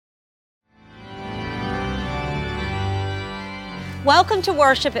Welcome to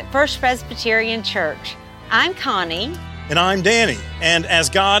worship at First Presbyterian Church. I'm Connie. And I'm Danny. And as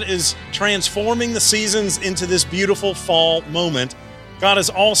God is transforming the seasons into this beautiful fall moment, God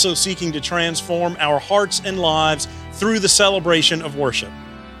is also seeking to transform our hearts and lives through the celebration of worship.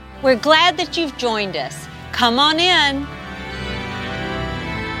 We're glad that you've joined us. Come on in.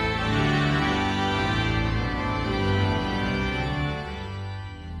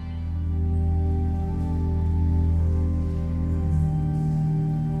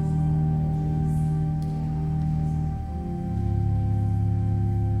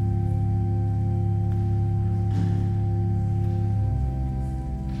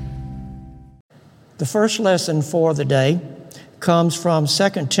 The first lesson for the day comes from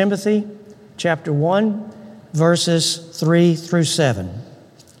 2 Timothy chapter 1, verses 3 through 7.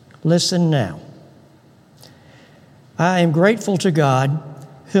 Listen now. I am grateful to God,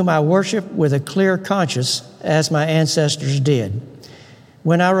 whom I worship with a clear conscience, as my ancestors did,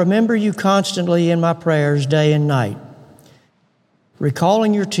 when I remember you constantly in my prayers day and night.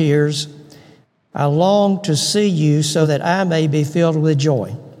 Recalling your tears, I long to see you so that I may be filled with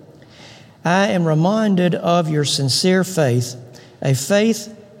joy. I am reminded of your sincere faith, a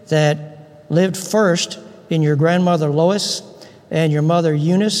faith that lived first in your grandmother Lois and your mother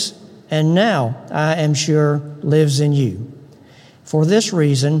Eunice, and now, I am sure, lives in you. For this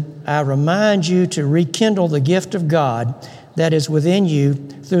reason, I remind you to rekindle the gift of God that is within you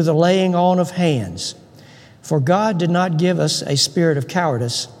through the laying on of hands. For God did not give us a spirit of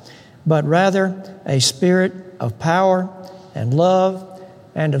cowardice, but rather a spirit of power and love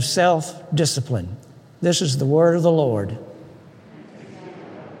and of self-discipline. This is the word of the Lord.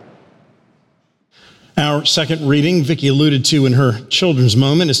 Our second reading, Vicki alluded to in her children's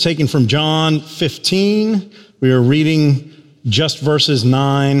moment, is taken from John 15. We are reading just verses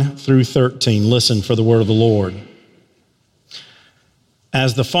 9 through 13. Listen for the word of the Lord.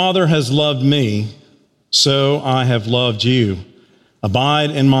 As the Father has loved me, so I have loved you.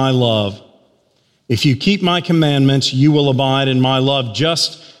 Abide in my love. If you keep my commandments, you will abide in my love,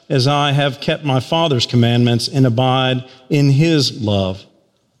 just as I have kept my Father's commandments and abide in his love.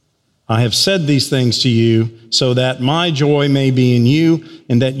 I have said these things to you so that my joy may be in you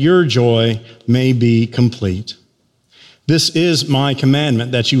and that your joy may be complete. This is my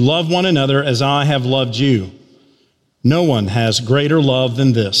commandment, that you love one another as I have loved you. No one has greater love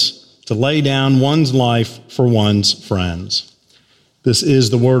than this, to lay down one's life for one's friends. This is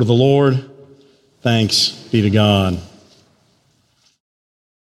the word of the Lord. Thanks be to God.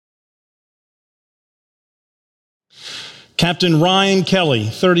 Captain Ryan Kelly,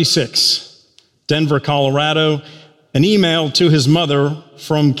 36, Denver, Colorado, an email to his mother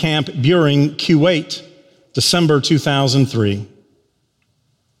from Camp Buehring, Kuwait, December 2003.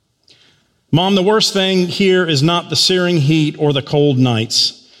 Mom, the worst thing here is not the searing heat or the cold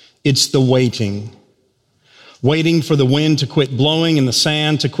nights. It's the waiting. Waiting for the wind to quit blowing and the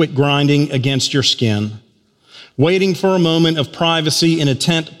sand to quit grinding against your skin. Waiting for a moment of privacy in a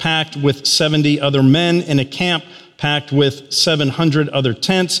tent packed with 70 other men, in a camp packed with 700 other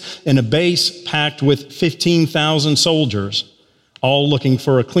tents, in a base packed with 15,000 soldiers, all looking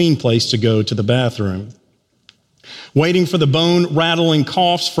for a clean place to go to the bathroom. Waiting for the bone-rattling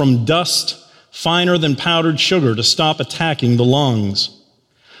coughs from dust finer than powdered sugar to stop attacking the lungs.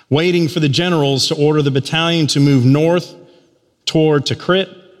 Waiting for the generals to order the battalion to move north toward Tikrit,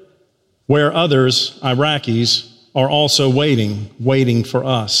 where others, Iraqis, are also waiting for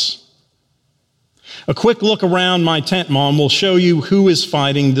us. A quick look around my tent, Mom, will show you who is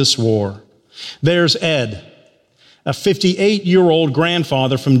fighting this war. There's Ed, a 58-year-old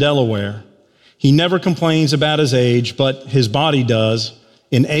grandfather from Delaware. He never complains about his age, but his body does,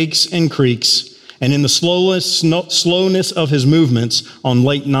 in aches and creaks, and in the slowness of his movements on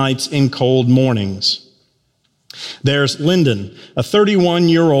late nights and cold mornings. There's Lyndon, a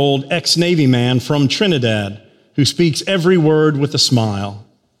 31-year-old ex-Navy man from Trinidad who speaks every word with a smile.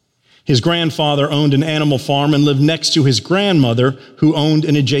 His grandfather owned an animal farm and lived next to his grandmother, who owned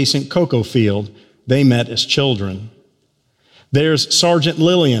an adjacent cocoa field. They met as children. There's Sergeant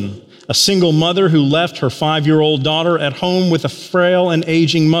Lillian, a single mother who left her 5-year-old daughter at home with a frail and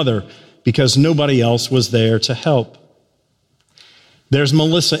aging mother because nobody else was there to help. There's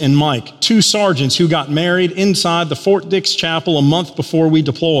Melissa and Mike, 2 sergeants who got married inside the Fort Dix Chapel a month before we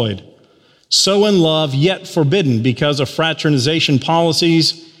deployed. So in love, yet forbidden because of fraternization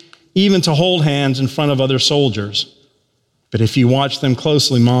policies, even to hold hands in front of other soldiers. But if you watch them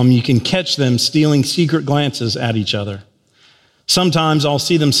closely, Mom, you can catch them stealing secret glances at each other. Sometimes I'll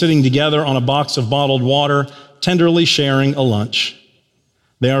see them sitting together on a box of bottled water, tenderly sharing a lunch.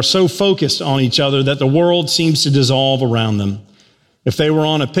 They are so focused on each other that the world seems to dissolve around them. If they were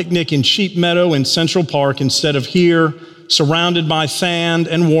on a picnic in Sheep Meadow in Central Park instead of here, surrounded by sand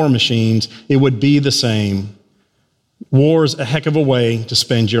and war machines, it would be the same. War's a heck of a way to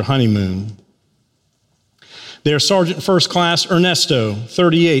spend your honeymoon. There's Sergeant First Class Ernesto,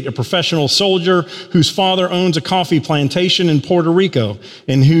 38, a professional soldier whose father owns a coffee plantation in Puerto Rico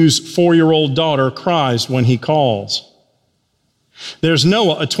and whose 4-year-old daughter cries when he calls. There's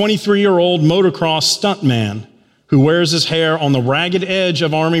Noah, a 23-year-old motocross stuntman who wears his hair on the ragged edge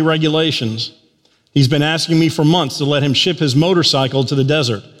of Army regulations. He's been asking me for months to let him ship his motorcycle to the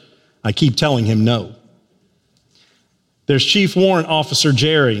desert. I keep telling him no. There's Chief Warrant Officer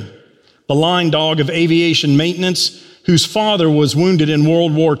Jerry, the line dog of aviation maintenance, whose father was wounded in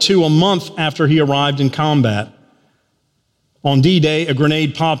World War II a month after he arrived in combat. On D-Day, a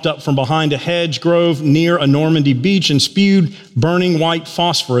grenade popped up from behind a hedge grove near a Normandy beach and spewed burning white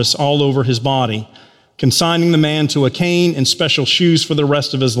phosphorus all over his body, consigning the man to a cane and special shoes for the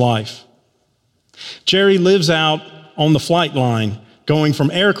rest of his life. Jerry lives out on the flight line, going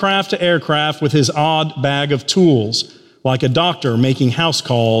from aircraft to aircraft with his odd bag of tools. Like a doctor making house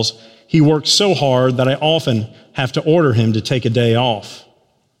calls, he works so hard that I often have to order him to take a day off.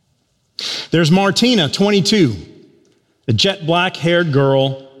 There's Martina, 22, a jet black-haired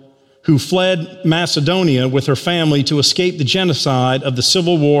girl who fled Macedonia with her family to escape the genocide of the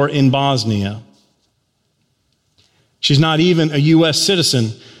civil war in Bosnia. She's not even a U.S.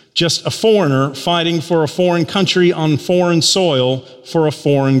 citizen, just a foreigner fighting for a foreign country on foreign soil for a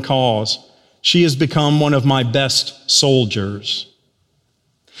foreign cause. She has become one of my best soldiers.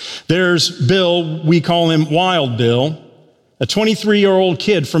 There's Bill, we call him Wild Bill, a 23-year-old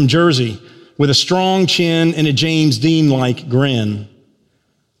kid from Jersey with a strong chin and a James Dean-like grin.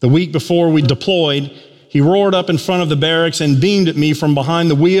 The week before we deployed, he roared up in front of the barracks and beamed at me from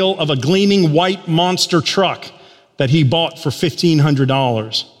behind the wheel of a gleaming white monster truck that he bought for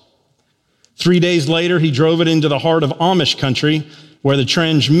 $1,500. 3 days later, he drove it into the heart of Amish country where the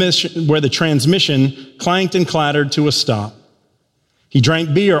transmission clanked and clattered to a stop. He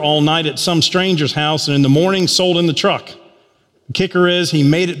drank beer all night at some stranger's house and in the morning sold in the truck. The kicker is he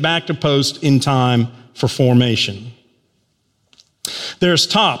made it back to post in time for formation. There's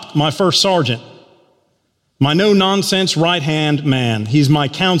Top, my first sergeant, my no-nonsense right-hand man. He's my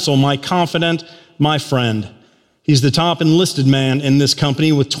counsel, my confidant, my friend. He's the top enlisted man in this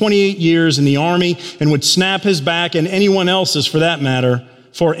company with 28 years in the Army and would snap his back and anyone else's for that matter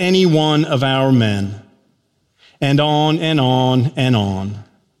for any one of our men. And on and on and on.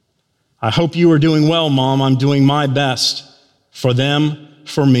 I hope you are doing well, Mom. I'm doing my best for them,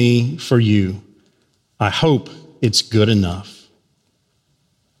 for me, for you. I hope it's good enough.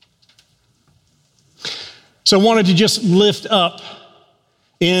 So I wanted to just lift up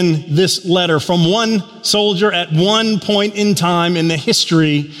in this letter from one soldier at one point in time in the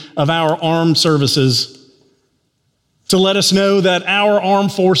history of our armed services to let us know that our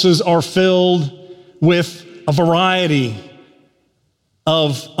armed forces are filled with a variety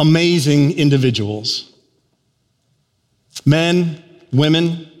of amazing individuals. Men,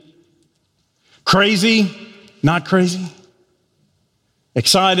 women, crazy, not crazy,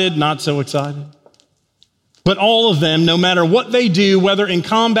 excited, not so excited. But all of them, no matter what they do, whether in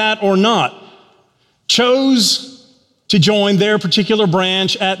combat or not, chose to join their particular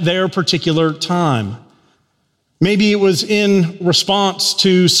branch at their particular time. Maybe it was in response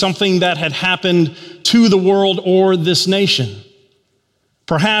to something that had happened to the world or this nation.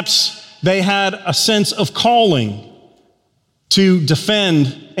 Perhaps they had a sense of calling to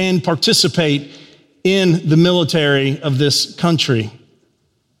defend and participate in the military of this country.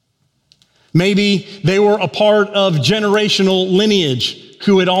 Maybe they were a part of generational lineage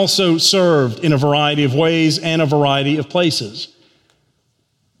who had also served in a variety of ways and a variety of places.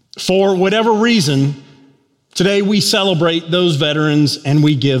 For whatever reason, today we celebrate those veterans and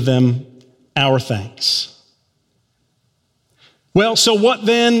we give them our thanks. Well, so what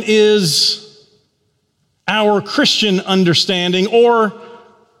then is our Christian understanding, or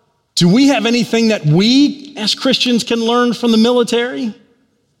do we have anything that we as Christians can learn from the military?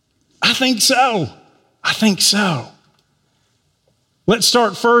 I think so. I think so. Let's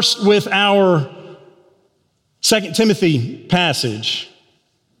start first with our 2 Timothy passage.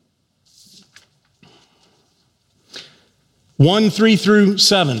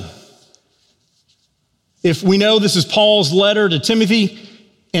 1:3-7. If we know this is Paul's letter to Timothy,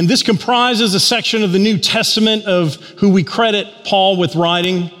 and this comprises a section of the New Testament of who we credit Paul with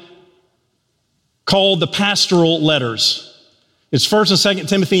writing, called the pastoral letters. It's 1st and 2nd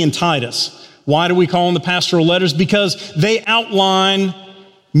Timothy and Titus. Why do we call them the pastoral letters? Because they outline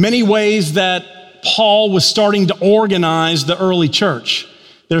many ways that Paul was starting to organize the early church.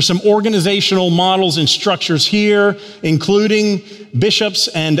 There's some organizational models and structures here, including bishops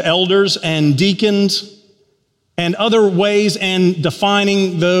and elders and deacons and other ways and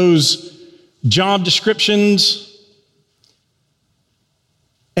defining those job descriptions.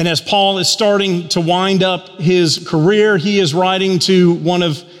 And as Paul is starting to wind up his career, he is writing to one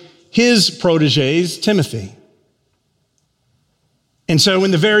of his proteges, Timothy. And so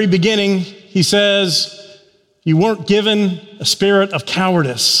in the very beginning, he says, you weren't given a spirit of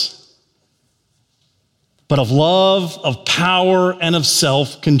cowardice, but of love, of power, and of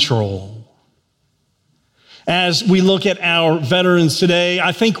self-control. As we look at our veterans today,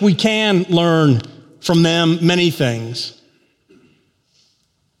 I think we can learn from them many things.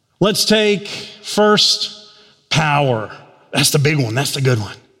 Let's take first power. That's the big one. That's the good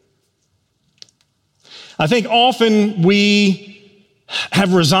one. I think often we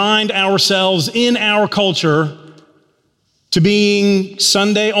have resigned ourselves in our culture to being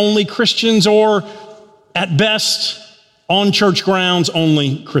Sunday-only Christians or, at best, on church grounds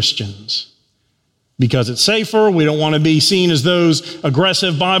only Christians. Because it's safer, we don't want to be seen as those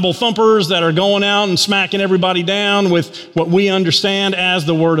aggressive Bible thumpers that are going out and smacking everybody down with what we understand as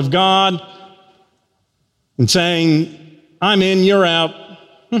the Word of God and saying, I'm in, you're out.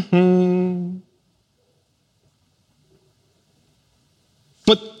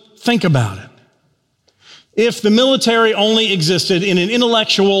 But think about it. If the military only existed in an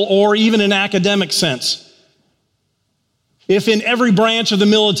intellectual or even an academic sense, if in every branch of the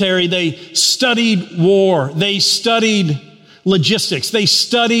military they studied war, they studied logistics, they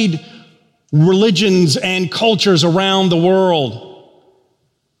studied religions and cultures around the world,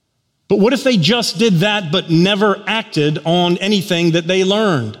 but what if they just did that but never acted on anything that they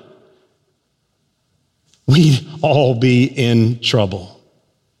learned? We'd all be in trouble.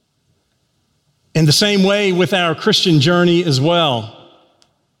 In the same way with our Christian journey as well.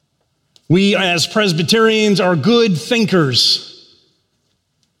 We as Presbyterians are good thinkers.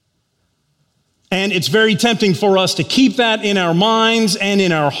 And it's very tempting for us to keep that in our minds and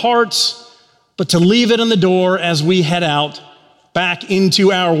in our hearts, but to leave it on the door as we head out back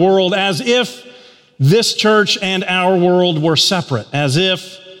into our world, as if this church and our world were separate, as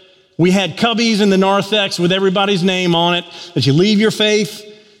if we had cubbies in the narthex with everybody's name on it, that you leave your faith.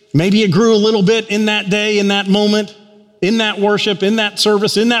 Maybe it grew a little bit in that day, in that moment, in that worship, in that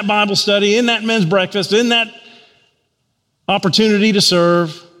service, in that Bible study, in that men's breakfast, in that opportunity to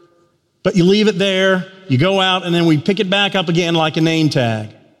serve. But you leave it there, you go out, and then we pick it back up again like a name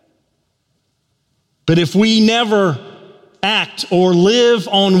tag. But if we never act or live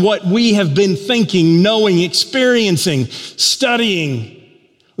on what we have been thinking, knowing, experiencing, studying,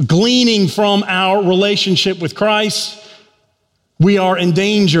 gleaning from our relationship with Christ, we are in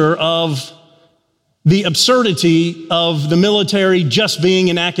danger of the absurdity of the military just being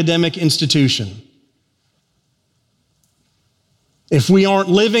an academic institution. If we aren't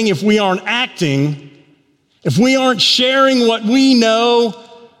living, if we aren't acting, if we aren't sharing what we know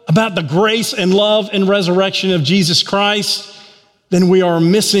about the grace and love and resurrection of Jesus Christ, then we are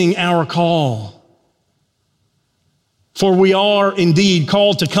missing our call. For we are indeed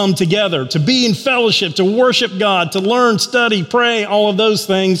called to come together, to be in fellowship, to worship God, to learn, study, pray, all of those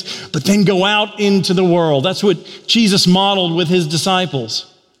things, but then go out into the world. That's what Jesus modeled with his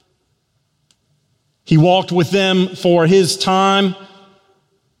disciples. He walked with them for his time,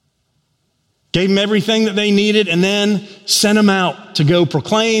 gave them everything that they needed, and then sent them out to go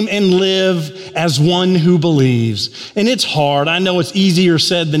proclaim and live as one who believes. And it's hard. I know it's easier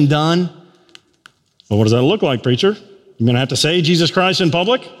said than done. Well, what does that look like, preacher? You're going to have to say Jesus Christ in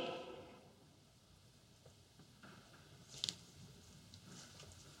public?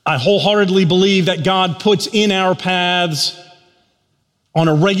 I wholeheartedly believe that God puts in our paths on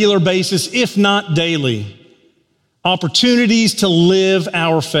a regular basis, if not daily, opportunities to live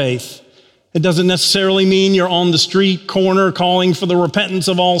our faith. It doesn't necessarily mean you're on the street corner calling for the repentance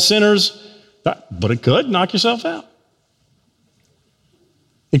of all sinners, but it could knock yourself out.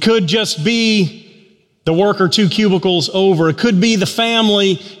 It could just be the worker 2 cubicles over. It could be the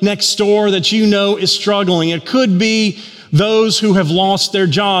family next door that you know is struggling. It could be those who have lost their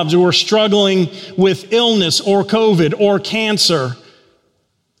jobs, who are struggling with illness or COVID or cancer.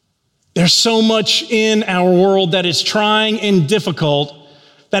 There's so much in our world that is trying and difficult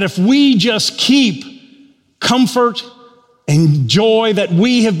that if we just keep comfort and joy that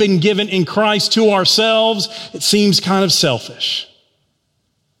we have been given in Christ to ourselves, it seems kind of selfish.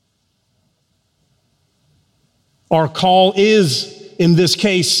 Our call is, in this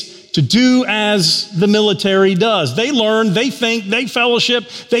case, to do as the military does. They learn, they think, they fellowship,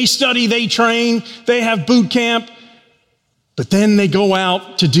 they study, they train, they have boot camp, but then they go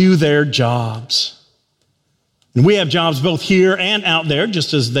out to do their jobs. And we have jobs both here and out there,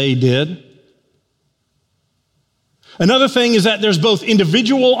 just as they did. Another thing is that there's both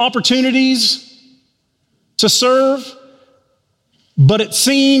individual opportunities to serve, but it's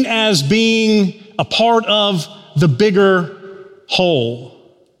seen as being a part of the bigger whole.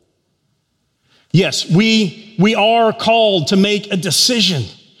 Yes, we are called to make a decision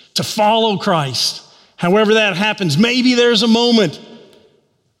to follow Christ. However that happens, maybe there's a moment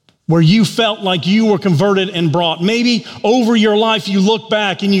where you felt like you were converted and brought. Maybe over your life you look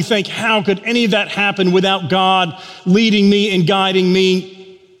back and you think, how could any of that happen without God leading me and guiding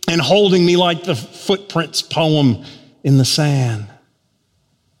me and holding me like the footprints poem in the sand?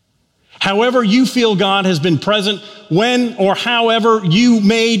 However you feel God has been present, when or however you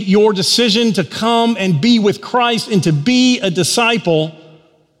made your decision to come and be with Christ and to be a disciple,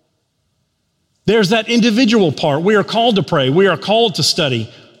 there's that individual part. We are called to pray. We are called to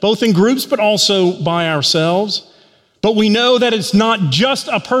study, both in groups but also by ourselves. But we know that it's not just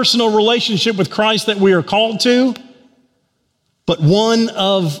a personal relationship with Christ that we are called to, but one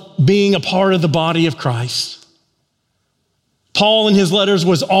of being a part of the body of Christ. Paul in his letters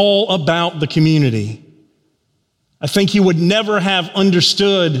was all about the community. I think he would never have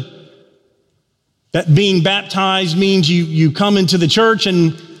understood that being baptized means you come into the church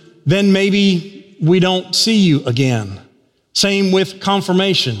and then maybe we don't see you again. Same with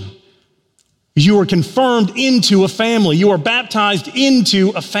confirmation. You are confirmed into a family. You are baptized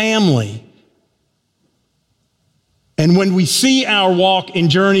into a family. And when we see our walk and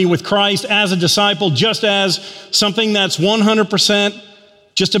journey with Christ as a disciple, just as something that's 100%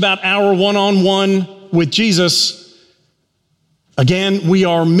 just about our one-on-one with Jesus, again, we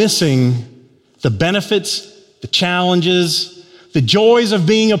are missing the benefits, the challenges, the joys of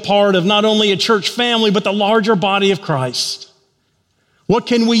being a part of not only a church family, but the larger body of Christ. What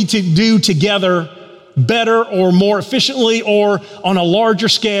can we do together better or more efficiently or on a larger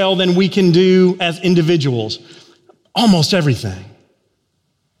scale than we can do as individuals? Almost everything.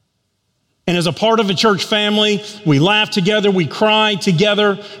 And as a part of a church family, we laugh together, we cry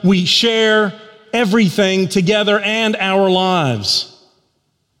together, we share everything together and our lives.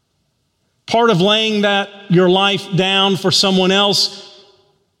 Part of laying your life down for someone else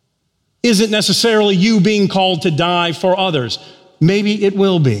isn't necessarily you being called to die for others. Maybe it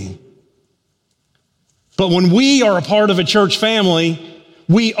will be. But when we are a part of a church family,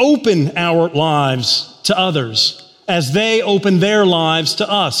 we open our lives to others as they open their lives to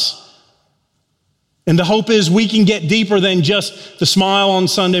us. And the hope is we can get deeper than just the smile on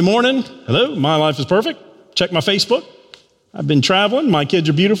Sunday morning. Hello, my life is perfect. Check my Facebook. I've been traveling. My kids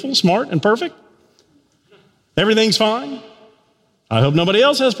are beautiful, smart, and perfect. Everything's fine. I hope nobody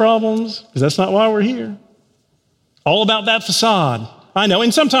else has problems, because that's not why we're here. All about that facade. I know,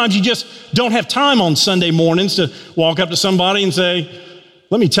 and sometimes you just don't have time on Sunday mornings to walk up to somebody and say,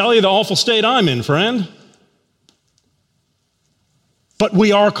 let me tell you the awful state I'm in, friend. But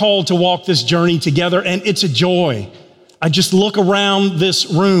we are called to walk this journey together, and it's a joy. I just look around this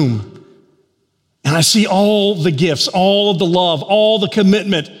room, and I see all the gifts, all of the love, all the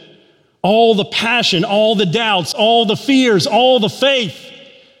commitment, all the passion, all the doubts, all the fears, all the faith.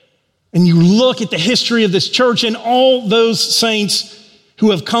 And you look at the history of this church and all those saints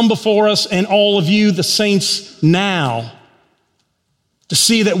who have come before us and all of you, the saints now, to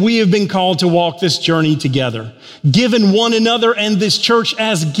see that we have been called to walk this journey together, given one another and this church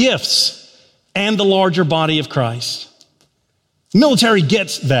as gifts and the larger body of Christ. The military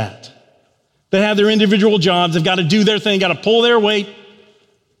gets that. They have their individual jobs. They've got to do their thing, got to pull their weight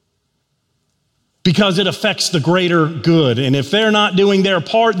because it affects the greater good. And if they're not doing their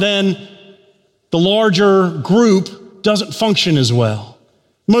part, then the larger group doesn't function as well.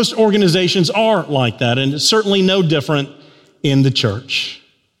 Most organizations are like that, and it's certainly no different in the church.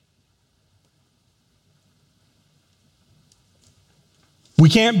 We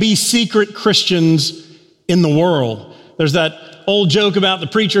can't be secret Christians in the world. There's that old joke about the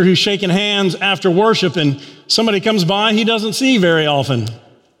preacher who's shaking hands after worship and somebody comes by he doesn't see very often.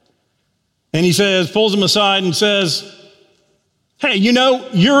 And he pulls him aside and says, hey,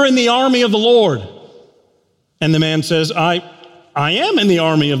 you're in the army of the Lord. And the man says, I am in the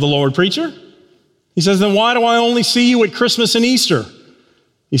army of the Lord, preacher. He says, then why do I only see you at Christmas and Easter?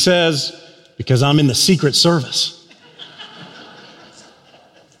 He says, because I'm in the Secret Service.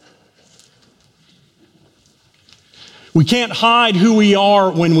 We can't hide who we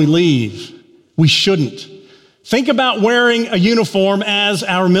are when we leave. We shouldn't. Think about wearing a uniform as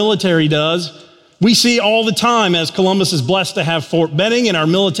our military does. We see all the time, as Columbus is blessed to have Fort Benning and our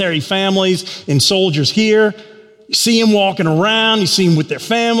military families and soldiers here. You see them walking around, you see them with their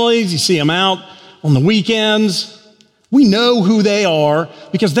families, you see them out on the weekends. We know who they are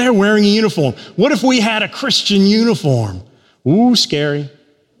because they're wearing a uniform. What if we had a Christian uniform? Ooh, scary.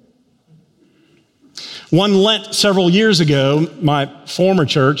 One Lent several years ago, my former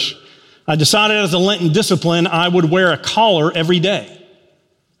church, I decided as a Lenten discipline I would wear a collar every day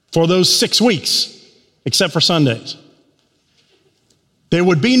for those 6 weeks, except for Sundays. There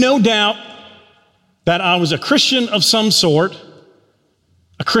would be no doubt that I was a Christian of some sort,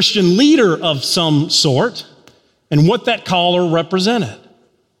 a Christian leader of some sort, and what that collar represented.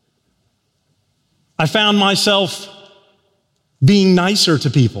 I found myself being nicer to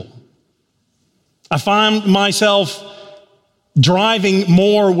people. I found myself driving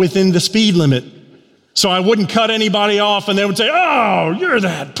more within the speed limit so I wouldn't cut anybody off and they would say, "Oh, you're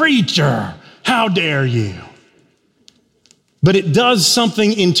that preacher. How dare you?" But it does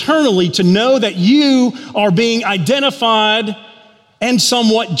something internally to know that you are being identified and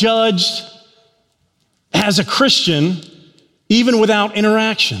somewhat judged as a Christian, even without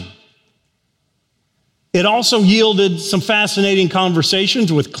interaction. It also yielded some fascinating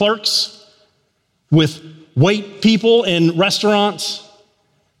conversations with clerks, with wait people in restaurants,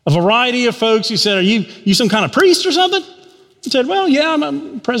 a variety of folks who said, "Are you some kind of priest or something?" I said, "Well, yeah, I'm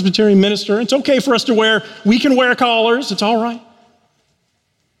a Presbyterian minister. It's okay for us to we can wear collars. It's all right."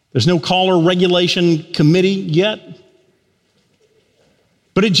 There's no collar regulation committee yet.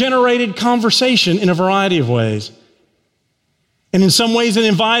 But it generated conversation in a variety of ways. And in some ways it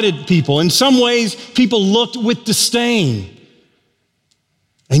invited people. In some ways people looked with disdain.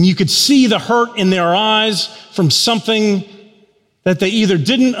 And you could see the hurt in their eyes from something that they either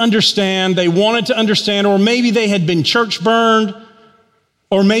didn't understand, they wanted to understand, or maybe they had been church burned,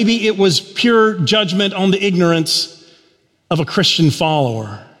 or maybe it was pure judgment on the ignorance of a Christian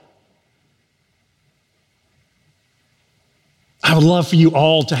follower. I would love for you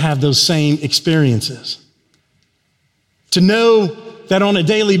all to have those same experiences. To know that on a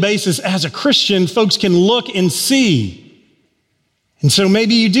daily basis as a Christian, folks can look and see. And so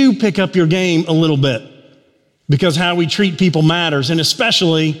maybe you do pick up your game a little bit because how we treat people matters. And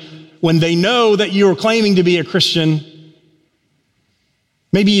especially when they know that you're claiming to be a Christian,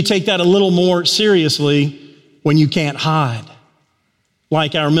 maybe you take that a little more seriously when you can't hide,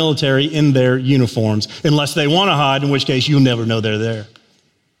 like our military in their uniforms, unless they want to hide, in which case you'll never know they're there.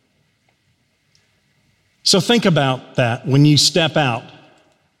 So think about that when you step out.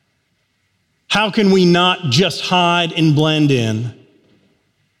 How can we not just hide and blend in?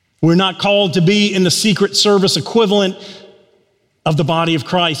 We're not called to be in the Secret Service equivalent of the body of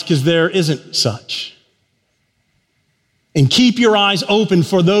Christ because there isn't such. And keep your eyes open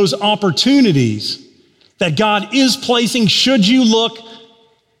for those opportunities that God is placing. Should you look?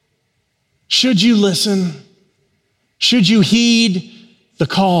 Should you listen? Should you heed the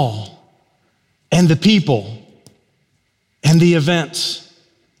call and the people and the events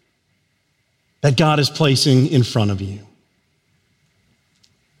that God is placing in front of you?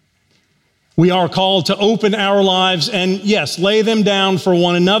 We are called to open our lives and, yes, lay them down for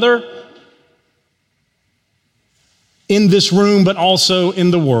one another in this room, but also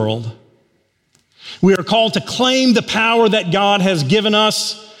in the world. We are called to claim the power that God has given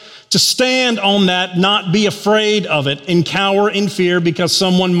us, to stand on that, not be afraid of it and cower in fear because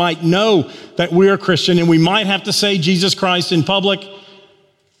someone might know that we're a Christian and we might have to say Jesus Christ in public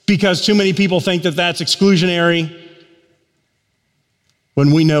because too many people think that that's exclusionary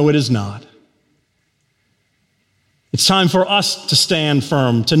when we know it is not. It's time for us to stand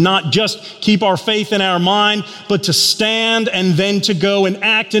firm, to not just keep our faith in our mind, but to stand and then to go and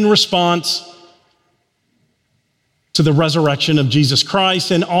act in response to the resurrection of Jesus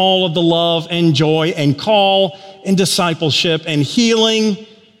Christ and all of the love and joy and call and discipleship and healing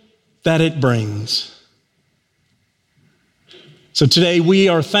that it brings. So today we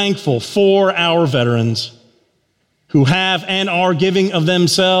are thankful for our veterans who have and are giving of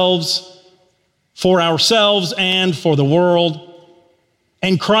themselves for ourselves and for the world.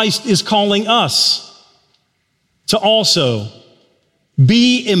 And Christ is calling us to also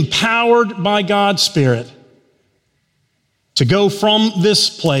be empowered by God's Spirit to go from this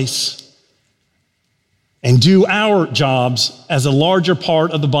place and do our jobs as a larger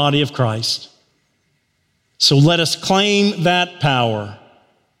part of the body of Christ. So let us claim that power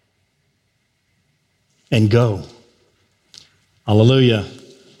and go. Hallelujah.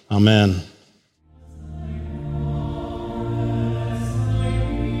 Amen.